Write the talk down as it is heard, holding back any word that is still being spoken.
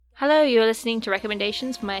Hello, you're listening to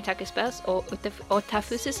recommendations from my Otaku spouse or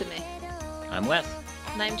Otafu Susume. I'm Wes.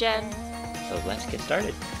 And I'm Jen. So let's get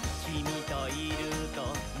started.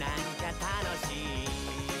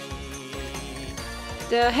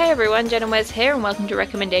 So hey everyone, Jen and Wes here, and welcome to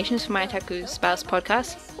recommendations from my Otaku spouse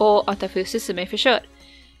podcast, or Otafu Susume for short.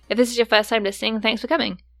 If this is your first time listening, thanks for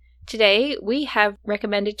coming. Today we have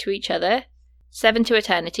recommended to each other Seven to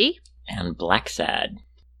Eternity And Blacksad.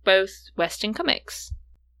 Both Western comics.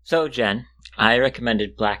 So Jen, I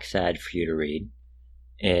recommended Blacksad for you to read.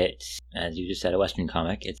 It's, as you just said, a Western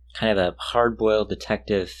comic. It's kind of a hard-boiled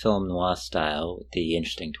detective film noir style with the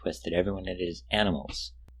interesting twist that everyone in it is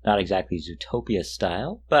animals. Not exactly Zootopia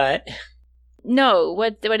style, but... No,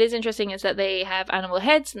 what is interesting is that they have animal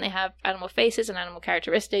heads and they have animal faces and animal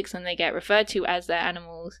characteristics and they get referred to as their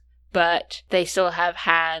animals, but they still have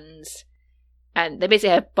hands and they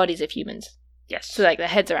basically have bodies of humans. Yes. So like their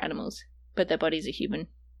heads are animals, but their bodies are human-esque.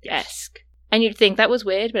 Yes. And you'd think that was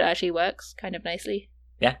weird, but it actually works kind of nicely.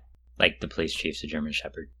 Yeah. Like the police chief's a German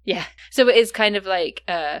Shepherd. Yeah. So it is kind of like,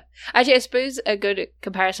 actually I suppose a good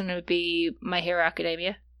comparison would be My Hero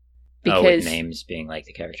Academia. Because, with names being like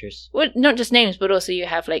the characters? Well, not just names, but also you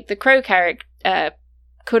have like the crow character,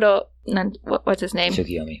 what's his name?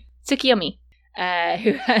 Tsukiyomi.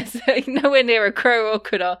 Who has nowhere near a crow or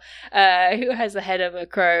Kuro, who has the head of a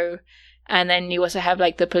crow. And then you also have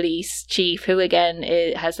like the police chief, who again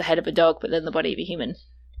has the head of a dog, but then the body of a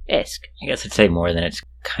human-esque. I guess I'd say more than it's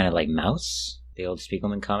kind of like Mouse, the old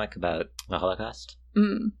Spiegelman comic about the Holocaust.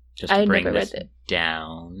 Just to bring this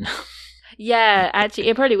down. Yeah, actually,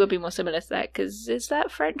 it probably would be more similar to that, because is that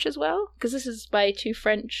French as well? Because this is by two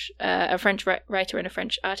a French writer and a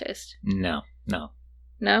French artist. No?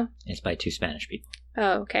 No? It's by two Spanish people.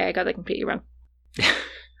 Oh, okay, I got that completely wrong.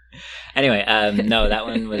 Anyway, no, that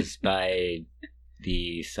one was by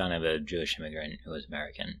the son of a Jewish immigrant who was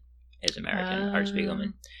American, Art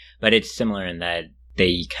Spiegelman. But it's similar in that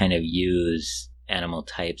they kind of use animal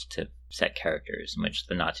types to set characters, in which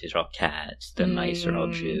the Nazis are all cats, the mice are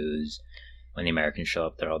all Jews. When the Americans show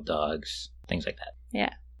up, they're all dogs, things like that.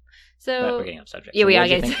 Yeah. So but we're getting off subject. Yeah, so we are.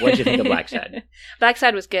 What did you think of Blacksad?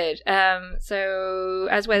 Blacksad was good. So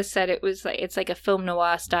as Wes said, it's like a film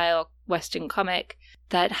noir style Western comic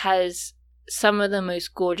that has some of the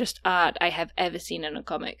most gorgeous art I have ever seen in a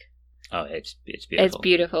comic. Oh, it's beautiful. It's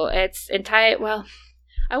beautiful. It's entire. Well,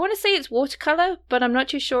 I want to say it's watercolor, but I'm not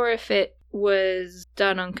too sure if it was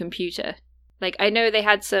done on computer. Like, I know they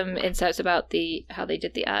had some insights about how they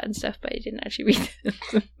did the art and stuff, but I didn't actually read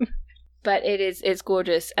them. But it's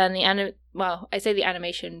gorgeous. And I say the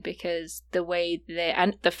animation because the way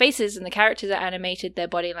the faces and the characters are animated, their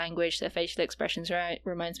body language, their facial expressions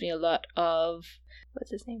reminds me a lot of,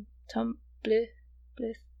 what's his name? Tom Bluth?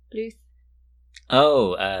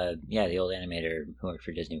 Oh, yeah, the old animator who worked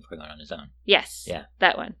for Disney before going on his own. Yes. Yeah.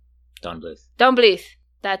 That one. Don Bluth. Don Bluth.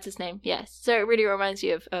 That's his name, yes. So it really reminds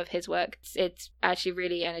you of his work. It's actually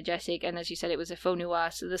really energetic, and as you said, it was a faux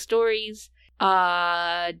noir. So the stories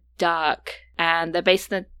are dark, and they're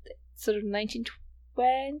based in the sort of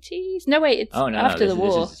 1920s? No, wait, it's after the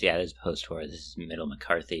war. This is post-war. This is middle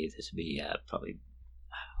McCarthy. This would be probably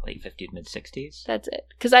late 50s, mid-60s. That's it.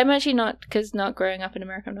 Because I'm actually not growing up in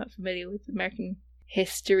America, I'm not familiar with American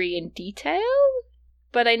history in detail,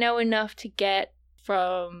 but I know enough to get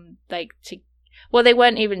from, well, they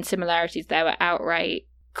weren't even similarities. They were outright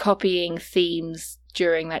copying themes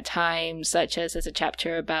during that time, such as there's a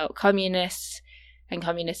chapter about communists and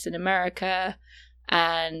communists in America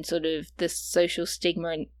and sort of the social stigma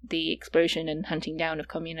and the explosion and hunting down of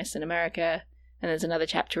communists in America. And there's another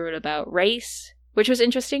chapter all about race, which was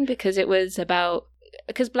interesting because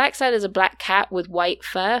because Blacksad is a black cat with white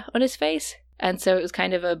fur on his face. And so it was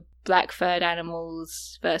kind of a black furred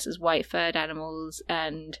animals versus white furred animals,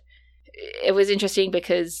 and it was interesting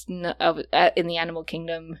because in the animal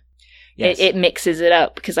kingdom, yes, it mixes it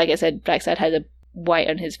up because, like I said, Blacksad has a white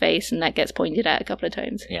on his face, and that gets pointed at a couple of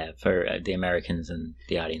times. Yeah, for the Americans and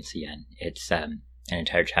the audience again, it's an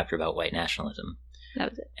entire chapter about white nationalism. That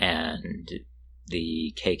was it. And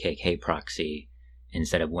the KKK proxy,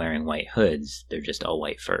 instead of wearing white hoods, they're just all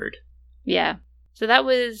white furred. Yeah. So that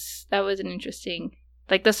was an interesting,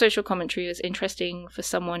 the social commentary was interesting for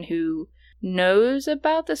someone who knows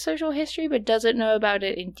about the social history but doesn't know about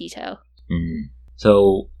it in detail. Mm.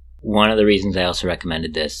 So one of the reasons I also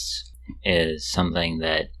recommended this is something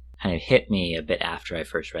that kind of hit me a bit after I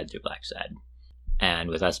first read through Blacksad. And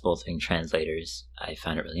with us both being translators, I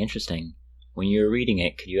found it really interesting. When you were reading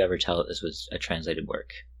it, could you ever tell that this was a translated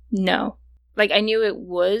work? No. I knew it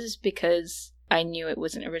was because I knew it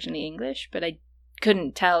wasn't originally English, but I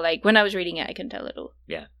couldn't tell. When I was reading it, I couldn't tell at all.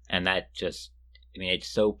 Yeah, and that just I mean, it's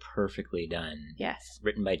so perfectly done. Yes.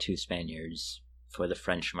 Written by 2 Spaniards for the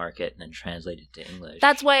French market and then translated to English.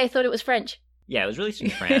 That's why I thought it was French. Yeah, it was released in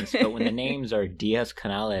France, but when the names are Diaz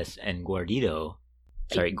Canales and Guarnido,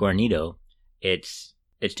 it's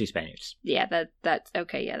 2 Spaniards. Yeah, that's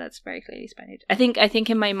okay. Yeah, that's very clearly Spanish. I think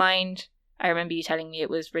in my mind, I remember you telling me it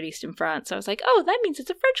was released in France. So I was like, oh, that means it's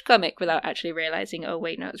a French comic, without actually realizing, oh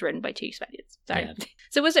wait, no, it was written by 2 Spaniards. Sorry. Yeah.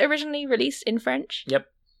 So was it originally released in French? Yep.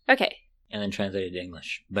 Okay. And then translated to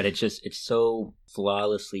English. But it's so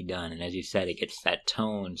flawlessly done, and as you said, it gets that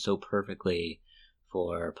tone so perfectly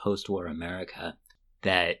for post-war America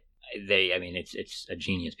that it's a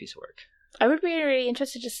genius piece of work. I would be really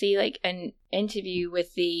interested to see like an interview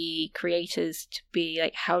with the creators to be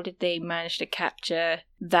like, how did they manage to capture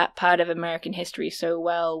that part of American history so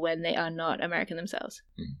well when they are not American themselves?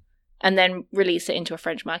 Mm. And then release it into a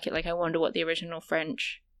French market. Like, I wonder what the original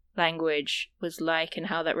French language was like and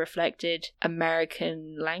how that reflected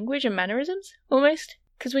American language and mannerisms, almost.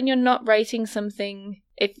 Because when you're not writing something,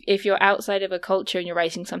 if you're outside of a culture and you're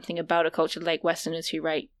writing something about a culture, like Westerners who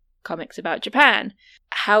write comics about Japan,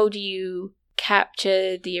 how do you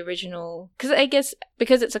capture the original? Because I guess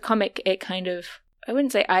because it's a comic, it kind of, I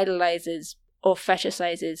wouldn't say idolizes or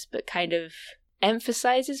fetishizes, but kind of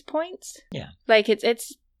emphasizes points. Yeah, like it's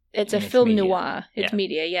a film media. Noir. It's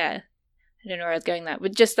media. Yeah, I don't know where I was going with that,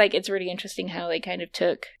 but just like it's really interesting how they kind of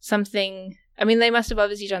took something. I mean, they must have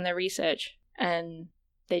obviously done their research, and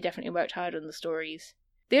they definitely worked hard on the stories.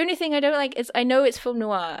 The only thing I don't like is, I know it's film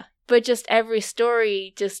noir, but just every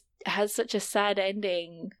story just has such a sad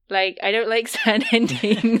ending. Like, I don't like sad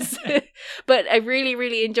endings. But I really,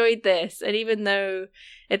 really enjoyed this. And even though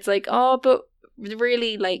it's like, oh, but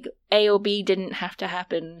really, like, A or B didn't have to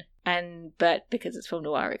happen. But because it's film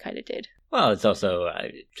noir, it kind of did. Well, it's also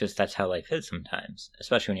just that's how life is sometimes,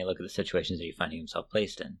 especially when you look at the situations that you're finding himself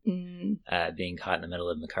placed in. Being caught in the middle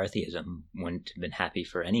of McCarthyism wouldn't have been happy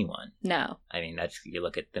for anyone. No. I mean, you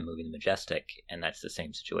look at the movie The Majestic, and that's the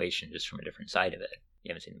same situation, just from a different side of it.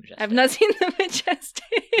 You haven't seen The Majestic. I've not seen The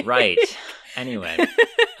Majestic. Right. Anyway,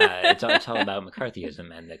 it's all about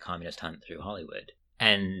McCarthyism and the communist hunt through Hollywood.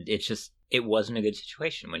 And it wasn't a good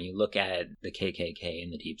situation. When you look at the KKK in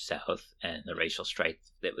the Deep South and the racial strife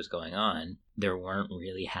that was going on, there weren't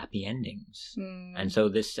really happy endings. And so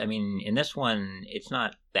in this one, it's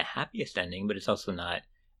not the happiest ending, but it's also not,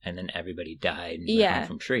 and then everybody died and went home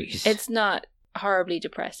from trees. It's not horribly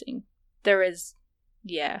depressing. There is,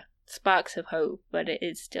 sparks of hope, but it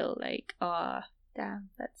is still like, damn,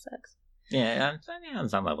 that sucks. Yeah, on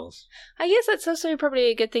some levels. I guess that's also probably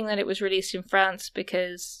a good thing that it was released in France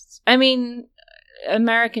because, I mean,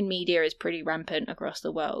 American media is pretty rampant across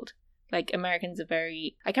the world. Like, Americans are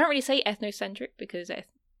very, I can't really say ethnocentric because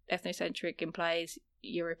ethnocentric implies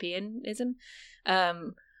Europeanism.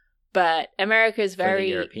 But America is very... For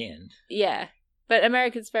the European. Yeah, but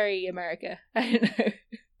America's very America. I don't know.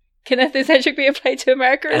 Can ethnocentric be applied to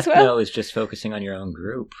America as well? Ethno is just focusing on your own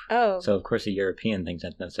group. Oh. So, of course, a European thinks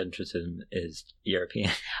ethnocentrism is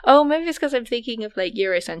European. Oh, maybe it's because I'm thinking of, like,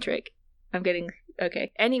 Eurocentric. I'm getting...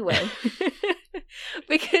 Okay. Anyway.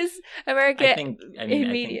 Because America... I think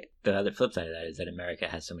the other flip side of that is that America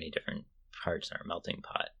has so many different parts in our melting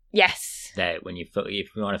pot. Yes. That when if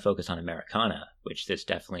we want to focus on Americana, which this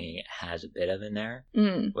definitely has a bit of in there,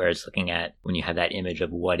 whereas looking at when you have that image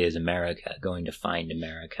of what is America, going to find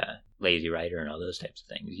America, Lazy Rider and all those types of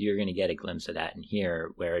things, you're going to get a glimpse of that in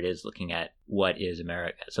here, where it is looking at what is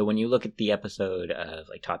America. So when you look at the episode of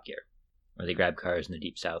like Top Gear, where they grab cars in the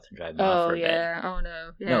Deep South and drive them off for a bit. Oh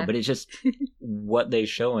no. Yeah. No, but it's just what they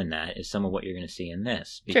show in that is some of what you're going to see in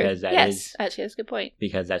this, because True. Actually, that's a good point.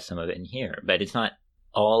 Because that's some of it in here, but it's not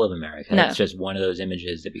all of America. No. It's just one of those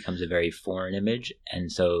images that becomes a very foreign image,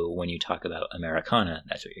 and so when you talk about Americana,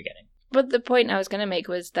 that's what you're getting. But the point I was going to make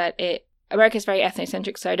was that America's very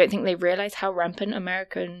ethnocentric, so I don't think they realize how rampant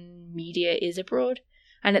American media is abroad.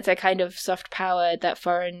 And it's a kind of soft power that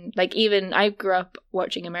foreign, like, even I grew up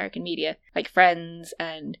watching American media, like Friends,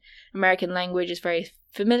 and American language is very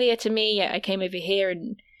familiar to me. I came over here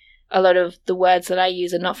and a lot of the words that I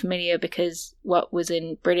use are not familiar because what was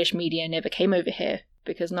in British media never came over here,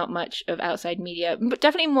 because not much of outside media, but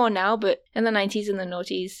definitely more now, but in the 90s and the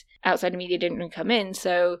noughties, outside media didn't really come in.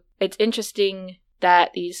 So it's interesting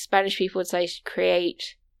that these Spanish people decided to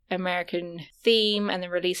create American theme and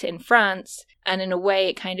then release it in France, and in a way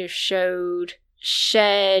it kind of shared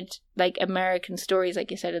like American stories,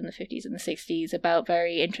 like you said, in the 50s and the 60s, about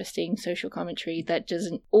very interesting social commentary that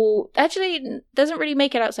doesn't really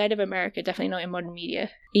make it outside of America, definitely not in modern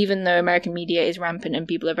media, even though American media is rampant and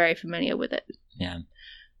people are very familiar with it. Yeah.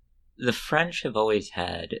 the French have always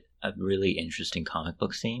had a really interesting comic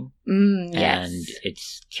book scene. Yes. And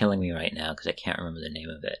it's killing me right now because I can't remember the name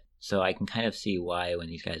of it. So I can kind of see why when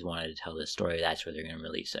these guys wanted to tell this story, that's where they're going to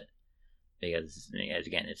release it. Because,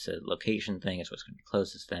 again, it's a location thing. It's what's going to be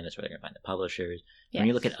closest to them. It's where they're going to find the publishers. Yes. When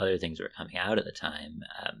you look at other things that were coming out at the time,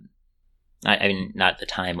 I mean, not at the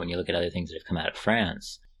time, when you look at other things that have come out of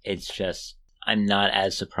France, it's just, I'm not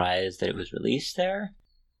as surprised that it was released there.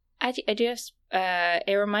 I do have,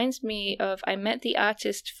 it reminds me of, I met the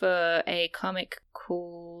artist for a comic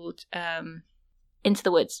called Into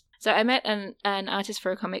the Woods. So I met an artist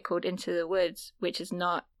for a comic called Into the Woods, which is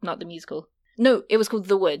not the musical. No, it was called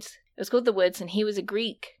The Woods. It was called The Woods, and he was a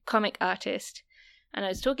Greek comic artist. And I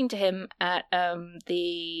was talking to him at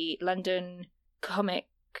the London Comic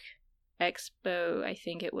Expo, I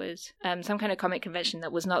think it was. Some kind of comic convention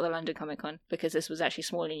that was not the London Comic Con, because this was actually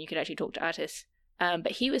small and you could actually talk to artists.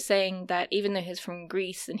 But he was saying that even though he's from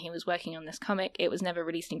Greece and he was working on this comic, it was never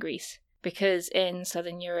released in Greece. Because in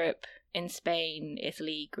Southern Europe, in Spain,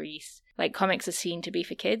 Italy, Greece, like, comics are seen to be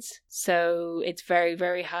for kids. So it's very,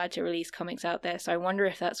 very hard to release comics out there. So I wonder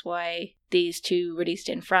if that's why these two released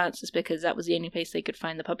in France, is because that was the only place they could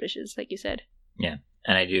find the publishers, like you said. Yeah,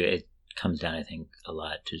 and it comes down, I think, a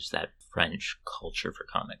lot to just that French culture for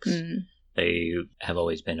comics. They have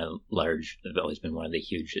always been they've always been one of the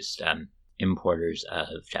hugest importers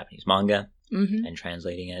of Japanese manga and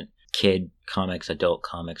translating it. Kid comics, adult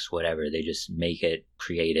comics, whatever, they just make it,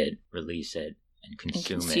 create it, release it, and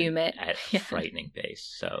consume it at a frightening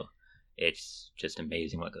pace. So it's just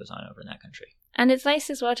amazing what goes on over in that country. And it's nice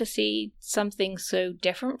as well to see something so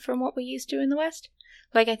different from what we're used to in the West.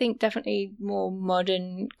 Like, I think definitely more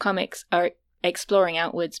modern comics are exploring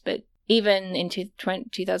outwards, but even in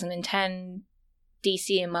 2010,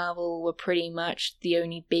 DC and Marvel were pretty much the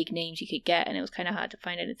only big names you could get, and it was kind of hard to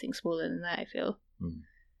find anything smaller than that, I feel.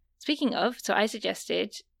 Speaking of, so I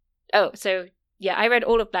suggested... I read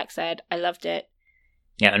all of Black Sad. I loved it.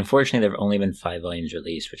 Yeah, unfortunately, there have only been 5 volumes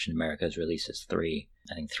released, which in America is released as 3.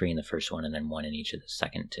 I think 3 in the first one, and then 1 in each of the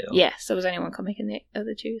second 2. Yes, there was only 1 comic in the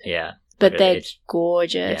other 2. Yeah. But they're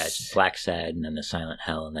gorgeous. Yeah, it's Black Sad, and then the Silent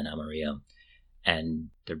Hell, and then Amarillo. And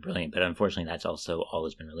they're brilliant, but unfortunately that's also all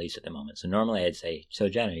that's been released at the moment. So normally I'd say, so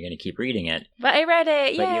Jenna, you're going to keep reading it. But I read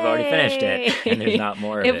it, But you've already finished it, and there's not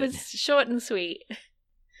more of it. It was short and sweet.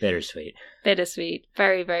 Bittersweet.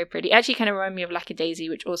 Very, very pretty. Actually kind of reminded me of Lackadaisy,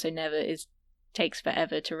 which also takes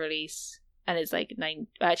forever to release. And it's like,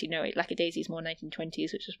 Lackadaisy is more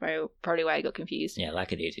 1920s, which is probably why I got confused. Yeah,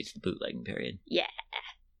 Lackadaisy is the bootlegging period. Yeah.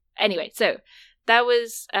 Anyway, so... that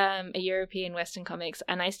was a European Western comics,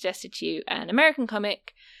 and I suggested to you an American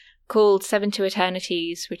comic called Seven to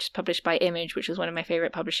Eternities, which is published by Image, which was one of my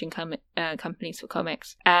favorite publishing companies for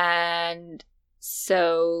comics. And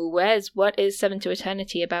so, Wes, what is Seven to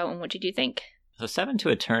Eternity about, and what did you think? So Seven to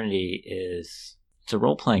Eternity it's a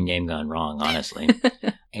role-playing game gone wrong, honestly.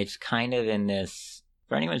 It's kind of in this,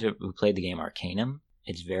 for anyone who played the game Arcanum,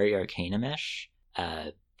 it's very Arcanum-ish.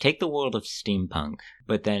 Take the world of steampunk,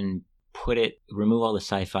 but then remove all the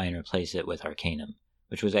sci-fi and replace it with Arcanum,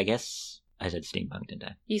 which was, I guess, I said steampunk, didn't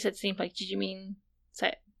I? You said steampunk. Did you mean...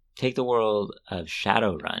 Take the world of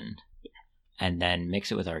Shadowrun and then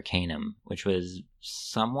mix it with Arcanum, which was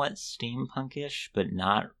somewhat steampunkish, but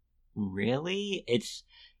not really.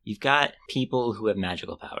 You've got people who have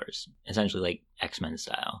magical powers, essentially like X-Men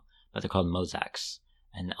style, but they're called Mozaks,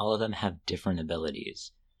 and all of them have different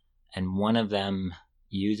abilities. And one of them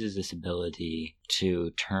uses this ability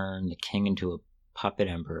to turn the king into a puppet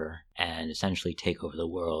emperor and essentially take over the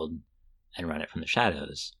world and run it from the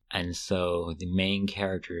shadows. And so the main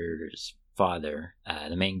character's father,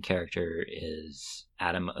 the main character is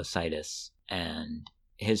Adam Osiris, and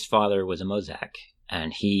his father was a Mozak,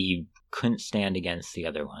 and he couldn't stand against the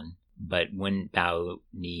other one, but wouldn't bow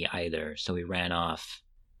knee either, so he ran off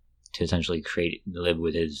to essentially live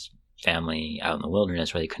with his family out in the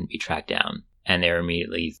wilderness where they couldn't be tracked down. And their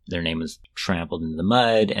name was trampled into the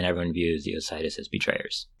mud, and everyone views the Osiris as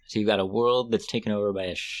betrayers. So you've got a world that's taken over by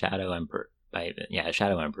a shadow emperor,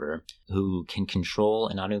 who can control,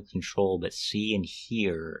 and not only control, but see and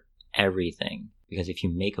hear everything. Because if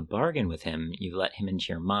you make a bargain with him, you let him into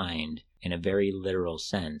your mind in a very literal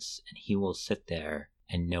sense, and he will sit there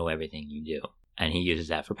and know everything you do. And he uses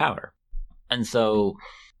that for power. And so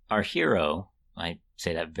our hero, I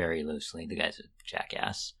say that very loosely, the guy's a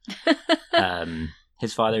jackass.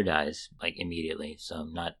 His father dies, immediately, so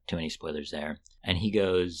not too many spoilers there. And he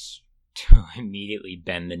goes to immediately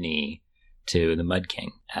bend the knee to the Mud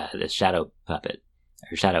King, the shadow puppet,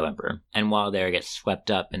 or shadow emperor. And while there, gets swept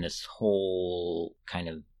up in this whole kind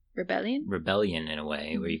of rebellion in a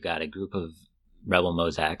way, where you've got a group of rebel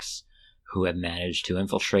Mozaks who have managed to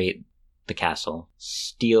infiltrate the castle,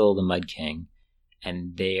 steal the Mud King,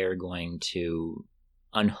 and they're going to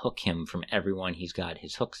unhook him from everyone he's got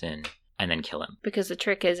his hooks in, and then kill him. Because the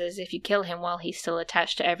trick is if you kill him while he's still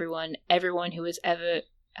attached to everyone who has ever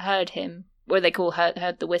heard him, what they call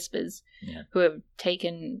heard the whispers, who have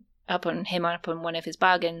taken up on one of his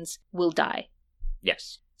bargains, will die.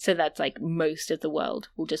 Yes. So that's like most of the world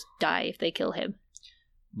will just die if they kill him.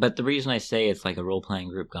 But the reason I say it's like a role-playing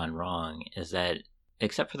group gone wrong is that,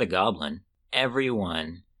 except for the goblin,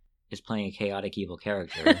 everyone is playing a chaotic evil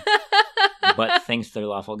character, but thinks they're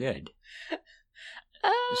lawful good.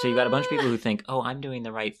 So you've got a bunch of people who think, oh, I'm doing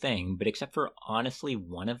the right thing, but except for honestly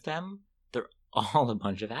one of them, they're all a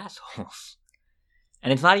bunch of assholes.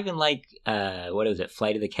 And it's not even like, what is it,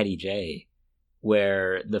 Flight of the Ketty J,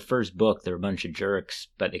 where the first book, they're a bunch of jerks,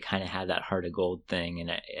 but they kind of had that heart of gold thing,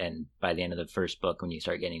 and by the end of the first book, when you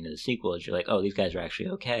start getting to the sequels, you're like, oh, these guys are actually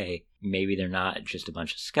okay. Maybe they're not just a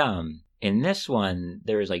bunch of scum. In this one,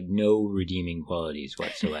 there is like no redeeming qualities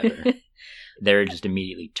whatsoever. They're just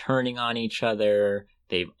immediately turning on each other.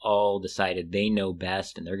 They've all decided they know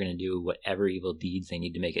best, and they're going to do whatever evil deeds they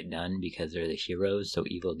need to make it done because they're the heroes, so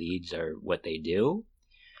evil deeds are what they do.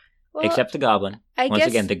 Well, except the goblin. Once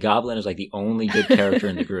again, the goblin is like the only good character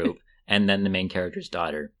in the group, and then the main character's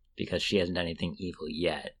daughter, because she hasn't done anything evil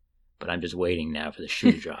yet. But I'm just waiting now for the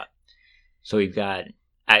shoe to drop. So we've got...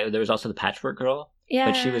 there was also the Patchwork Girl,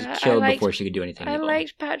 but she was killed before she could do anything evil. I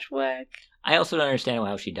liked Patchwork. I also don't understand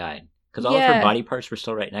how she died. Because all of her body parts were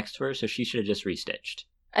still right next to her, so she should have just restitched.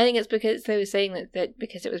 I think it's because they were saying that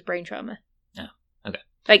because it was brain trauma. Oh, okay.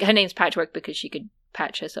 Like, her name's Patchwork because she could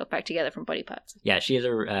patch herself back together from body parts. Yeah, she has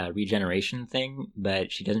a regeneration thing,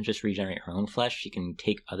 but she doesn't just regenerate her own flesh. She can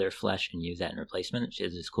take other flesh and use that in replacement. She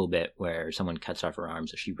has this cool bit where someone cuts off her arm,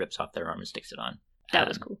 so she rips off their arm and sticks it on. That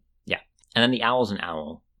was cool. Yeah. And then the owl's an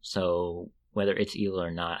owl, so whether it's evil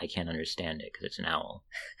or not, I can't understand it because it's an owl.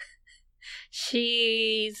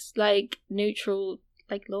 She's like neutral,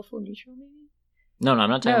 like lawful neutral, maybe? No, I'm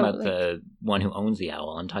not talking about the one who owns the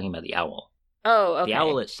owl. I'm talking about the owl. Oh, okay. The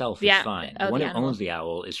owl itself is fine. The one who owns the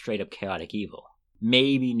owl is straight up chaotic evil.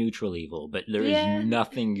 Maybe neutral evil, but there is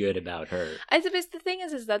nothing good about her. I suppose the thing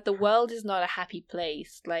is that the world is not a happy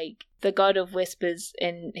place. Like, the God of Whispers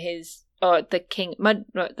in his... Or the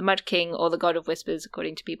Mud King, or the God of Whispers,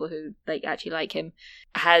 according to people who actually like him,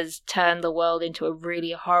 has turned the world into a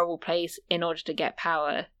really horrible place in order to get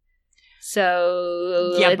power.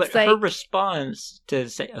 So yeah, but her response to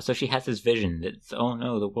say, so she has this vision that, oh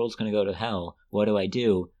no, the world's going to go to hell. What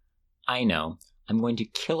do? I know. I'm going to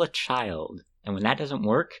kill a child, and when that doesn't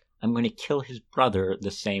work, I'm going to kill his brother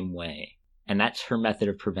the same way. And that's her method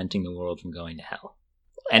of preventing the world from going to hell.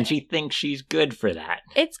 And she thinks she's good for that.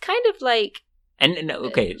 It's kind of like...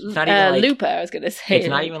 okay, it's not even like... Looper, I was going to say. It's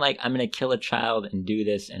not even like, I'm going to kill a child and do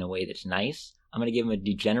this in a way that's nice. I'm going to give him a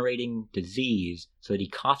degenerating disease so that he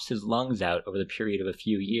coughs his lungs out over the period of a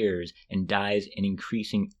few years and dies in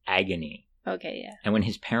increasing agony. Okay, yeah. And when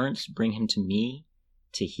his parents bring him to me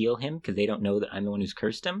to heal him, because they don't know that I'm the one who's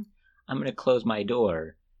cursed him, I'm going to close my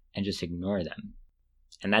door and just ignore them.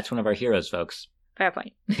 And that's one of our heroes, folks. Fair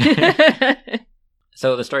point.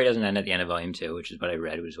 So the story doesn't end at the end of Volume 2, which is what I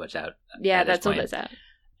read, which is what's out. Yeah, that's all that's out.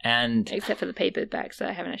 And except for the paperbacks that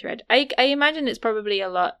I haven't actually read. I imagine it's probably a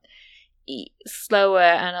lot slower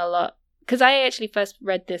and a lot... Because I actually first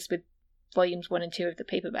read this with Volumes 1 and 2 of the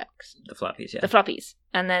paperbacks. The floppies, yeah. The floppies.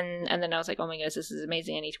 And then I was like, oh my gosh, this is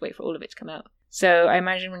amazing. I need to wait for all of it to come out. So I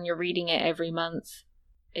imagine when you're reading it every month,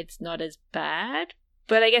 it's not as bad.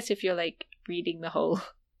 But I guess if you're reading the whole...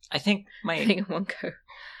 I think thing in one go.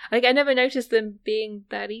 I never noticed them being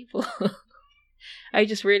that evil. I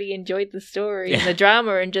just really enjoyed the story and the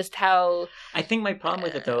drama and just how... I think my problem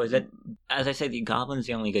with it, though, is that, as I say, the Goblin's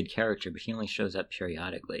the only good character, but he only shows up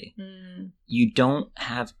periodically. You don't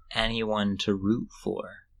have anyone to root for,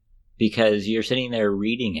 because you're sitting there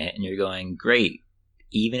reading it and you're going, great,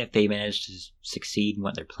 even if they manage to succeed in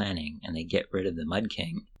what they're planning and they get rid of the Mud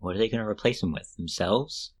King, what are they going to replace him with?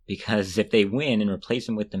 Themselves? Because if they win and replace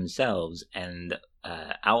him with themselves and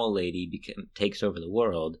Owl Lady takes over the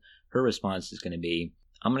world, her response is going to be,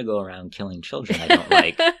 I'm going to go around killing children I don't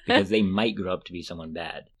like because they might grow up to be someone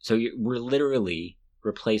bad. So we're literally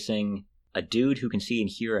replacing a dude who can see and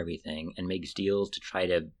hear everything and makes deals to try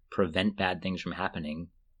to prevent bad things from happening,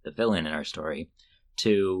 the villain in our story,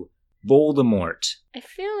 to Voldemort. I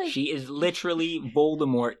feel like... She is literally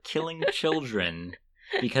Voldemort killing children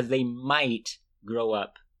because they might grow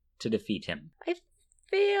up to defeat him. I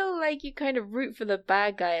feel like you kind of root for the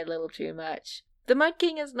bad guy a little too much. The Mud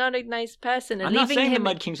King is not a nice person. And I'm not saying the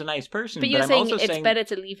Mud King's a nice person, but you're I'm saying also it's better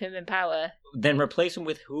to leave him in power. Then replace him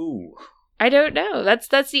with who? I don't know.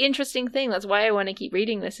 That's the interesting thing. That's why I want to keep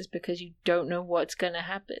reading this, is because you don't know what's going to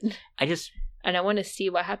happen. And I want to see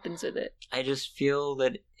what happens with it. I just feel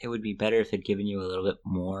that it would be better if they'd given you a little bit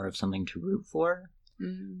more of something to root for.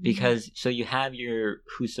 Mm. Because, so you have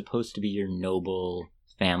who's supposed to be your noble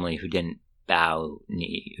family who didn't bend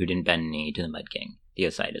knee to the Mud King, the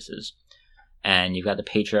Osidises. And you've got the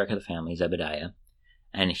patriarch of the family, Zebediah.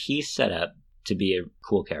 And he's set up to be a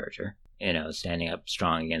cool character, standing up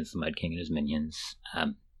strong against the Mud King and his minions.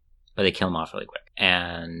 But they kill him off really quick.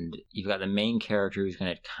 And you've got the main character who's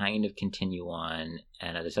going to kind of continue on.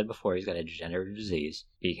 And as I said before, he's got a degenerative disease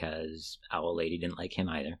because Owl Lady didn't like him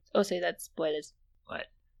either. Also, that's spoilers. What?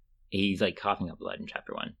 He's like coughing up blood in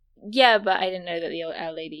chapter 1. Yeah, but I didn't know that the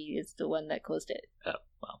Owl Lady is the one that caused it. Oh,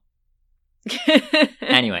 well.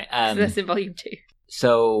 Anyway. So that's in volume 2.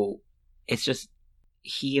 So it's just,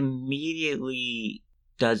 he immediately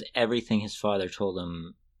does everything his father told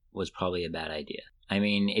him was probably a bad idea. I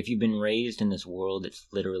mean, if you've been raised in this world that's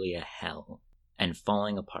literally a hell and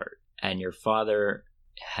falling apart, and your father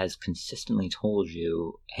has consistently told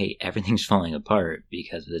you, hey, everything's falling apart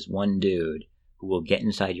because of this one dude who will get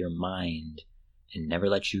inside your mind and never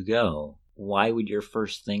let you go, why would your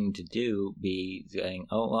first thing to do be saying,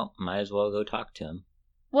 oh, well, might as well go talk to him?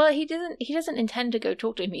 Well, he doesn't intend to go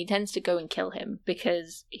talk to him. He intends to go and kill him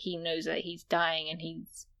because he knows that he's dying, and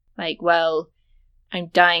he's like, well, I'm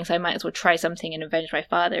dying, so I might as well try something and avenge my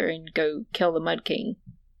father and go kill the Mud King.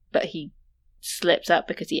 But he slips up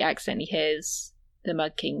because he accidentally hears the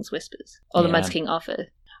Mud King's whispers, or the Mud King offer.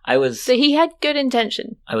 So he had good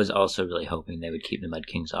intention. I was also really hoping they would keep the Mud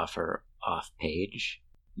King's offer off page,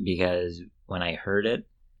 because when I heard it,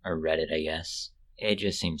 or read it, I guess, it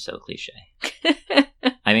just seems so cliche.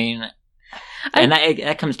 I mean, and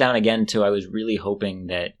that comes down again to, I was really hoping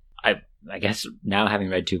that, I guess now having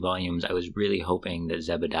read 2 volumes, I was really hoping that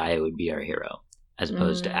Zebediah would be our hero, as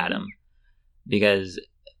opposed to Adam. Because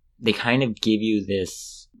they kind of give you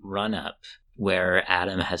this run-up where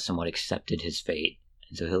Adam has somewhat accepted his fate,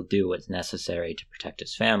 and so he'll do what's necessary to protect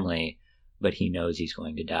his family, but he knows he's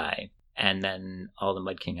going to die. And then all the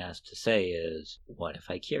Mud King has to say is, what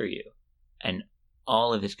if I cure you? And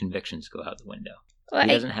all of his convictions go out the window. Well, he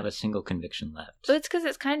doesn't have a single conviction left. Well, it's because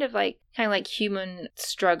it's kind of like human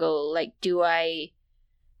struggle. Like, do I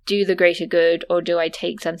do the greater good, or do I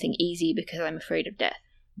take something easy because I'm afraid of death?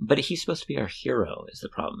 But he's supposed to be our hero is the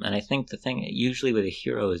problem. And I think the thing, usually with a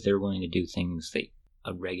hero, is they're willing to do things that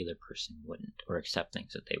a regular person wouldn't, or accept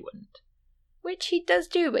things that they wouldn't. Which he does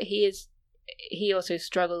do, but he also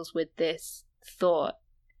struggles with this thought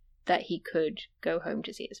that he could go home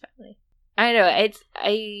to see his family. I know,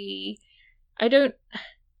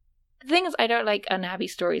 the thing is, I don't like unhappy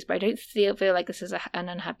stories, but I don't feel like this is an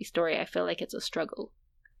unhappy story. I feel like it's a struggle.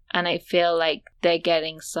 And I feel like they're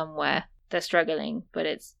getting somewhere. They're struggling, but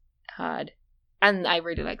it's hard. And I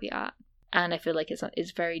really like the art. And I feel like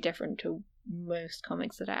it's very different to most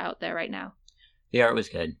comics that are out there right now. The art was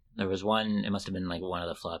good. There was one, it must have been like one of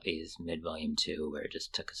the floppies mid-volume 2, where it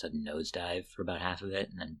just took a sudden nosedive for about half of it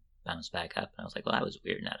and then bounced back up. And I was like, well, that was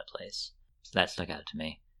weird and out of place. So that stuck out to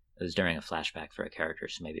me. It was during a flashback for a character,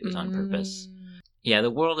 so maybe it was on purpose. Yeah,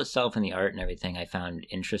 the world itself and the art and everything I found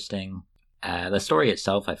interesting. The story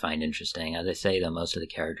itself I find interesting. As I say, though, most of the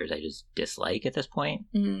characters I just dislike at this point.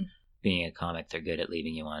 Mm. Being a comic, they're good at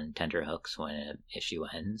leaving you on tenterhooks when an issue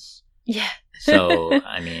ends. Yeah. So,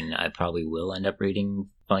 I mean, I probably will end up reading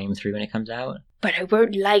Volume 3 when it comes out. But I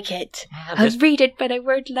won't like it. I'll read it, but I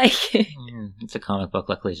won't like it. It's a comic book.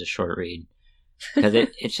 Luckily, it's a short read. Because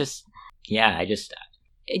it's just, yeah, I just...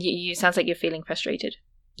 You sounds like you're feeling frustrated.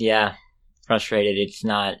 Yeah, frustrated. It's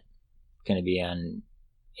not going to be on...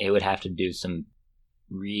 It would have to do some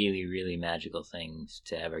really, really magical things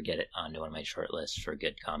to ever get it onto one of my short lists for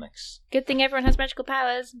good comics. Good thing everyone has magical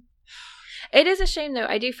powers. It is a shame, though.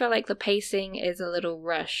 I do feel like the pacing is a little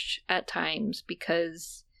rushed at times,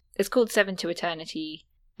 because it's called 7 to Eternity,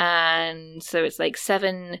 and so it's like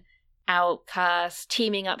 7 outcasts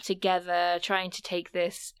teaming up together, trying to take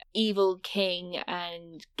this evil king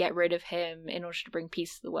and get rid of him in order to bring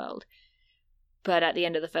peace to the world. But at the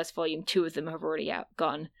end of the first volume, 2 of them have already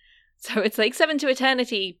gone. So it's like 7 to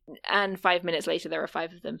Eternity, and 5 minutes later there are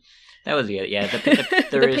 5 of them. That was good, yeah.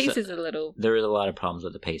 The pace is a little... There is a lot of problems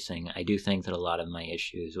with the pacing. I do think that a lot of my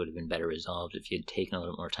issues would have been better resolved if you'd taken a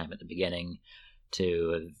little more time at the beginning to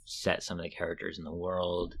have set some of the characters in the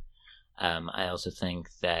world. I also think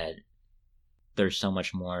that there's so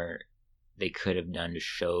much more they could have done to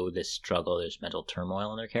show this struggle, this mental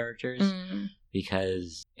turmoil in their characters. Mm.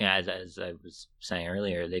 Because, you know, as I was saying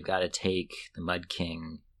earlier, they've got to take the Mud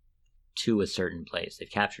King to a certain place. They've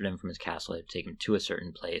captured him from his castle. They've taken him to a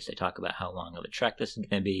certain place. They talk about how long of a trek this is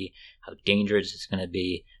going to be, how dangerous it's going to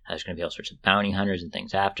be, how there's going to be all sorts of bounty hunters and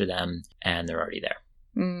things after them, and they're already there.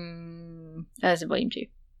 That's in volume 2.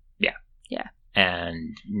 Yeah. Yeah.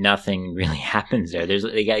 And nothing really happens there.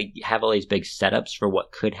 They have all these big setups for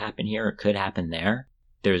what could happen here or could happen there.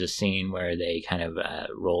 There's a scene where they kind of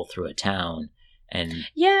roll through a town, and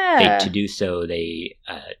to do so, they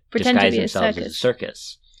disguise themselves as a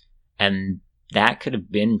circus. And that could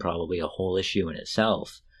have been probably a whole issue in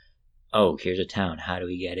itself. Oh, here's a town. How do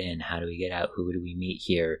we get in? How do we get out? Who do we meet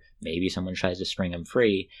here? Maybe someone tries to spring them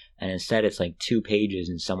free. And instead, it's like 2 pages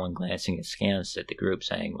and someone glancing askance at the group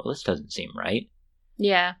saying, well, this doesn't seem right.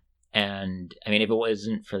 Yeah. And, I mean, if it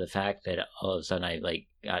wasn't for the fact that all of a sudden I, like,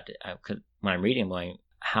 when I'm reading, I'm going,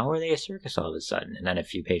 how are they a circus all of a sudden? And then a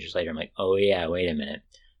few pages later, I'm like, oh, yeah, wait a minute.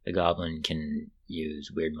 The goblin can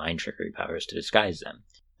use weird mind trickery powers to disguise them.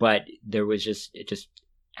 But it just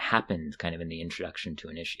happened kind of in the introduction to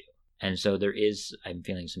an issue. And so I'm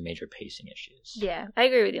feeling some major pacing issues. Yeah, I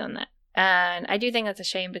agree with you on that. And I do think that's a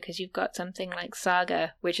shame because you've got something like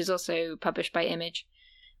Saga, which is also published by Image,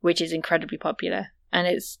 which is incredibly popular. And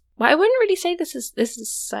I wouldn't really say this is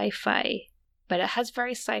sci-fi, but it has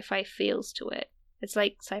very sci-fi feels to it. It's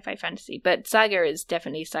like sci-fi fantasy, but Saga is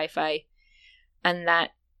definitely sci-fi. And that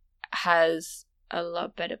has a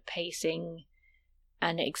lot better pacing,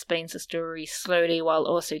 and it explains the story slowly while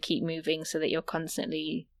also keep moving so that you're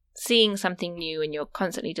constantly seeing something new and you're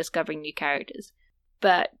constantly discovering new characters.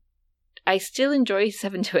 But I still enjoy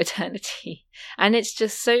Seven to Eternity, and it's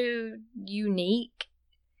just so unique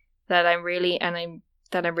that I'm really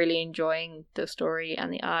enjoying the story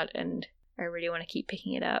and the art, and I really want to keep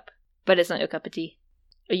picking it up. But it's not your cup of tea.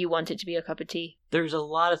 Or you want it to be your cup of tea. There's a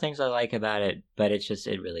lot of things I like about it, but it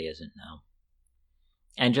really isn't now.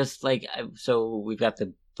 And just like, so we've got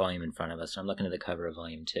the volume in front of us, so I'm looking at the cover of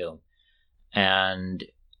volume 2. And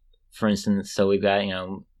for instance, so we've got,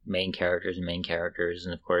 main characters,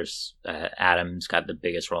 and of course, Adam's got the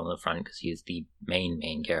biggest role in the front because he's the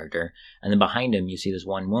main character. And then behind him, you see this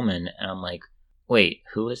one woman, and I'm like, wait,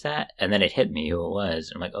 who is that? And then it hit me who it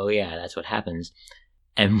was. I'm like, oh yeah, that's what happens.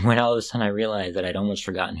 And when all of a sudden I realized that I'd almost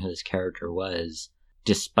forgotten who this character was,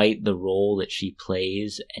 despite the role that she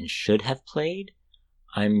plays and should have played,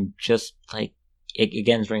 I'm just like, it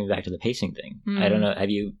again brings me back to the pacing thing. I don't know, have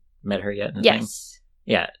you met her yet in the thing?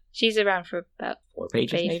 Yeah. She's around for about 4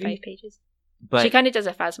 pages, maybe? 5 pages. But she kind of does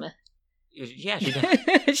a Phasma. Yeah, she does.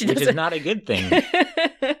 Which is not a good thing.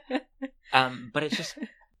 But it's just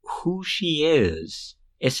who she is,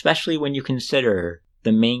 especially when you consider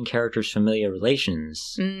the main character's familiar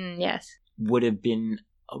relations. Yes. Would have been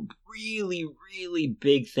a really, really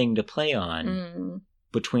big thing to play on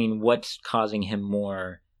between what's causing him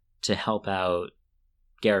more to help out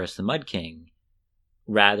Garrus the Mud King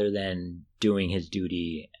rather than doing his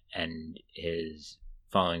duty and his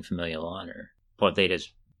following familial honor. But they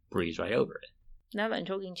just breeze right over it. Now that I'm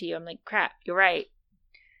talking to you, I'm like, crap, you're right.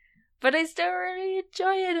 But I still really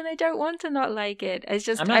enjoy it, and I don't want to not like it. It's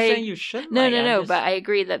just I'm not saying you shouldn't. No, but I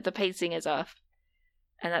agree that the pacing is off.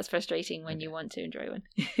 And that's frustrating when you want to enjoy one.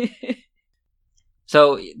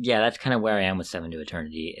 So, yeah, that's kind of where I am with Seven to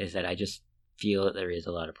Eternity, is that I just feel that there is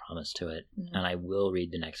a lot of promise to it. And I will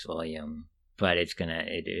read the next volume, but it'd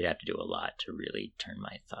have to do a lot to really turn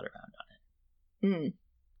my thought around on it.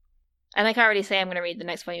 And I can't really say I'm going to read the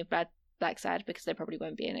next volume of Black Sad, because there probably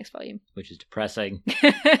won't be a next volume. Which is depressing.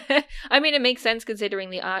 I mean, it makes sense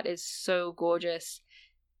considering the art is so gorgeous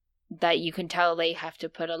that you can tell they have to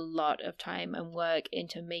put a lot of time and work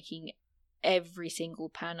into making every single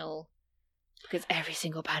panel, because every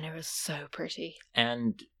single panel is so pretty.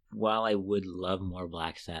 And while I would love more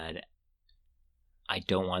Black Sad, I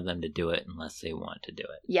don't want them to do it unless they want to do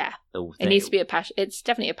it. Yeah. It needs to be a passion. It's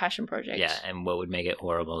definitely a passion project. Yeah, and what would make it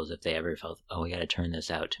horrible is if they ever felt, oh, we got to turn this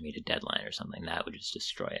out to meet a deadline or something. That would just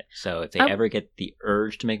destroy it. So if they ever get the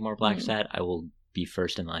urge to make more Black Sad, I will be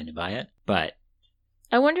first in line to buy it. But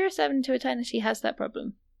I wonder if Seven to Eternity has that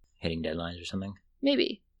problem. Hitting deadlines or something?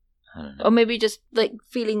 Maybe. I don't know. Or maybe just like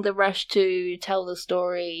feeling the rush to tell the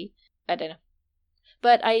story. I don't know.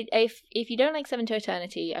 But if you don't like Seven to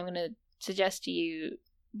Eternity, I'm going to suggest to you,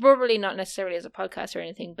 probably not necessarily as a podcast or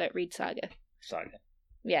anything, but read Saga.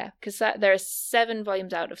 Yeah, because there are 7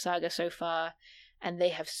 volumes out of Saga so far, and they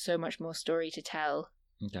have so much more story to tell.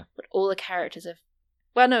 Okay. But all the characters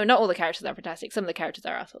well, no, not all the characters are fantastic. Some of the characters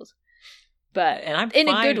are assholes. But and I'm in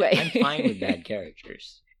fine, a good way. I'm fine with bad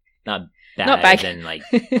characters. Not bad as in like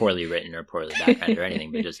poorly written or poorly background or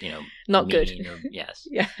anything, but just, not good. Yes.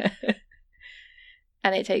 Yeah.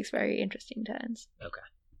 And it takes very interesting turns. Okay.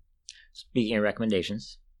 Speaking of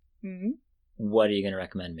recommendations, Mm-hmm. What are you going to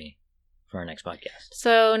recommend me for our next podcast?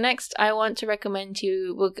 So next, I want to recommend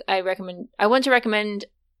you. Well, I want to recommend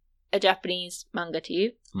a Japanese manga to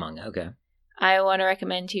you. Manga, okay. I want to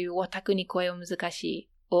recommend to you Wataku ni koi o muzukashii,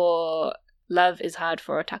 or Love is Hard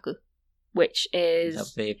for Otaku, which is...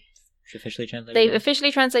 Have they officially translated They've it?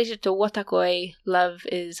 officially translated to Watakoi, Love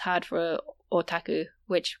is Hard for Otaku,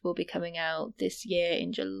 which will be coming out this year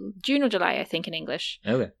in June or July, I think, in English.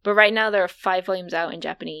 Okay. But right now there are 5 volumes out in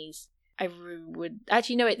Japanese. I would...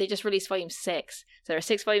 Actually, no, wait, they just released volume 6. So there are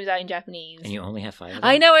 6 volumes out in Japanese. And you only have 5 of them?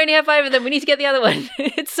 I know, I only have 5 of them. We need to get the other one.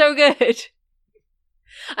 It's so good.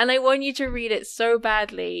 And I want you to read it so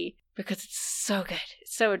badly because it's so good.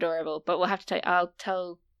 It's so adorable. But we'll have to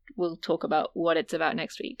we'll talk about what it's about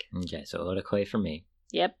next week. Okay, so Otakoi for me.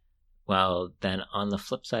 Yep. Well, then on the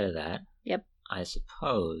flip side of that, Yep. I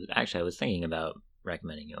suppose, actually I was thinking about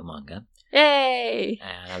recommending you a manga. Yay!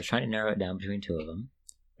 And I was trying to narrow it down between 2 of them.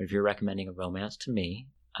 But if you're recommending a romance to me,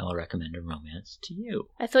 I will recommend a romance to you.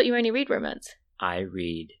 I thought you only read romance. I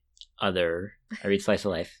read slice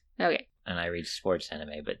of life. Okay. And I read sports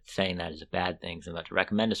anime, but saying that is a bad thing, so I'm about to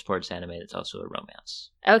recommend a sports anime that's also a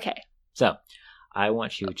romance. Okay. So, I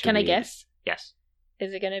want you to Can I guess? Yes.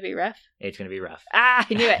 Is it going to be rough? It's going to be rough. Ah,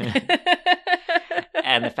 I knew it.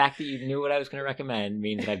 And the fact that you knew what I was going to recommend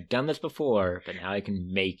means that I've done this before, but now I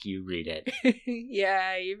can make you read it.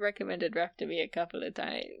 Yeah, you've recommended rough to me a couple of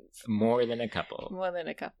times. More than a couple. More than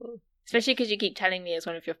a couple. Especially because you keep telling me it's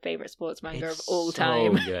one of your favorite sports manga It's of all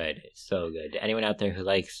time. So good. It's so good. Anyone out there who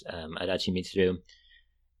likes Adachi Mitsuru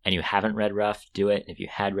and you haven't read Rough, do it. And if you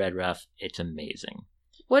had read Rough, it's amazing.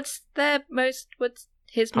 What's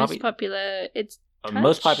his Probably- most popular? It's Touch?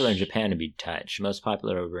 Most popular in Japan would be Touch. Most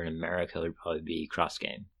popular over in America would probably be Cross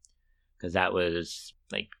Game. Because that was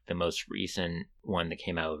like the most recent one that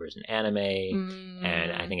came out over as an anime.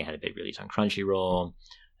 And I think it had a big release on Crunchyroll.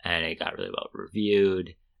 And it got really well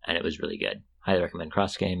reviewed. And it was really good. Highly recommend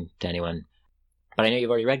Cross Game to anyone. But I know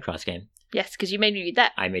you've already read Cross Game. Yes, because you made me read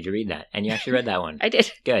that. I made you read that. And you actually read that one. I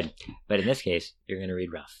did. Good. But in this case, you're going to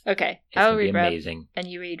read Rough. Okay. It's I'll going to read be Rough. amazing. And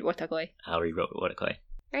you read Watakoi. I'll read Wotakoi.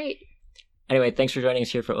 Great. Anyway, thanks for joining us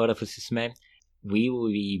here for Ora Fususume. We will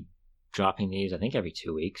be dropping these, I think, every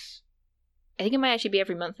 2 weeks. I think it might actually be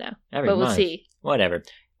every month now. Every but month. we'll see. Whatever.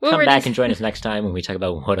 We'll Come release- back and join us next time when we talk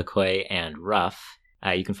about Wotakoi and Rough.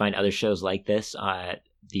 You can find other shows like this at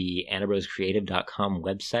the AnnaBrosCreative.com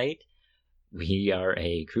website. We are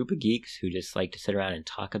a group of geeks who just like to sit around and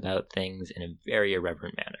talk about things in a very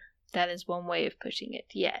irreverent manner. That is one way of putting it,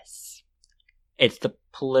 yes. It's the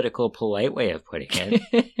political, polite way of putting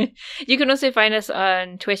it. You can also find us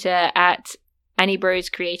on Twitter at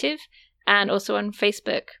AnnieBrosCreative and also on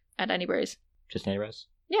Facebook at AnnieBros. Just Annie Rose?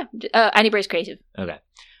 Yeah, AnnieBrosCreative. Okay.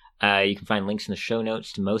 You can find links in the show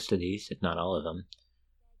notes to most of these, if not all of them.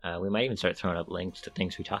 We might even start throwing up links to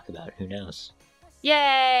things we talk about. Who knows?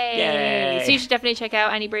 Yay! Yay! So you should definitely check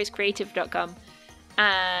out AnnieBrosCreative.com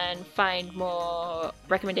and find more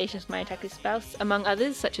recommendations for my otaku spouse, among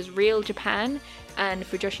others, such as Real Japan and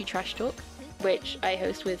Fujoshi Trash Talk, which I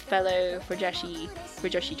host with fellow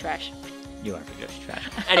Fujoshi Trash. You are Fujoshi Trash.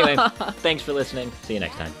 Anyway, thanks for listening. See you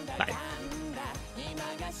next time. Bye.